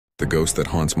the ghost that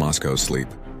haunts Moscow's sleep.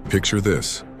 Picture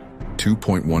this: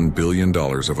 $2.1 billion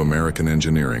of American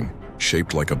engineering,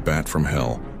 shaped like a bat from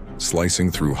hell,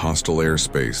 slicing through hostile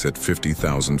airspace at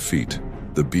 50,000 feet.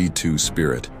 The B-2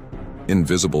 Spirit,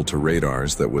 invisible to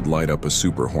radars that would light up a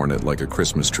Super Hornet like a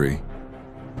Christmas tree.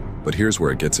 But here's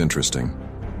where it gets interesting.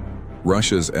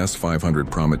 Russia's S-500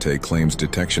 Prometei claims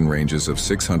detection ranges of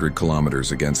 600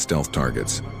 kilometers against stealth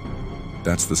targets.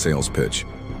 That's the sales pitch.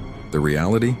 The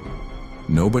reality?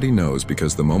 Nobody knows,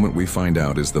 because the moment we find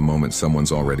out is the moment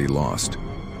someone's already lost.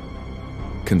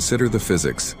 Consider the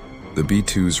physics. The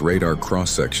B-2's radar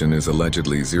cross-section is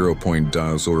allegedly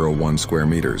 0.01 square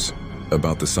meters,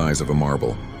 about the size of a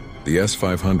marble. The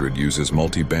S-500 uses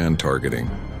multi-band targeting,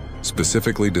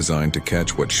 specifically designed to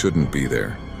catch what shouldn't be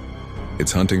there.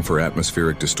 It's hunting for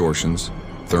atmospheric distortions,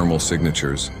 thermal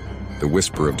signatures, the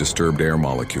whisper of disturbed air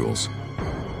molecules.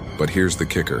 But here's the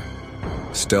kicker.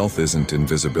 Stealth isn't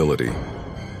invisibility,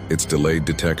 it's delayed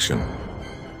detection.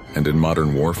 And in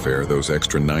modern warfare, those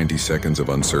extra 90 seconds of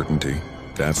uncertainty,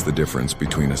 that's the difference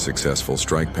between a successful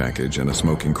strike package and a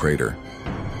smoking crater.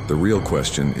 The real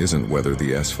question isn't whether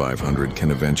the S-500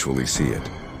 can eventually see it.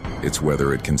 It's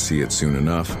whether it can see it soon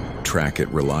enough, track it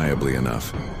reliably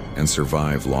enough, and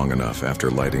survive long enough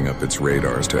after lighting up its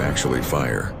radars to actually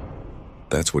fire.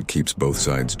 That's what keeps both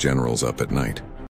sides' generals up at night.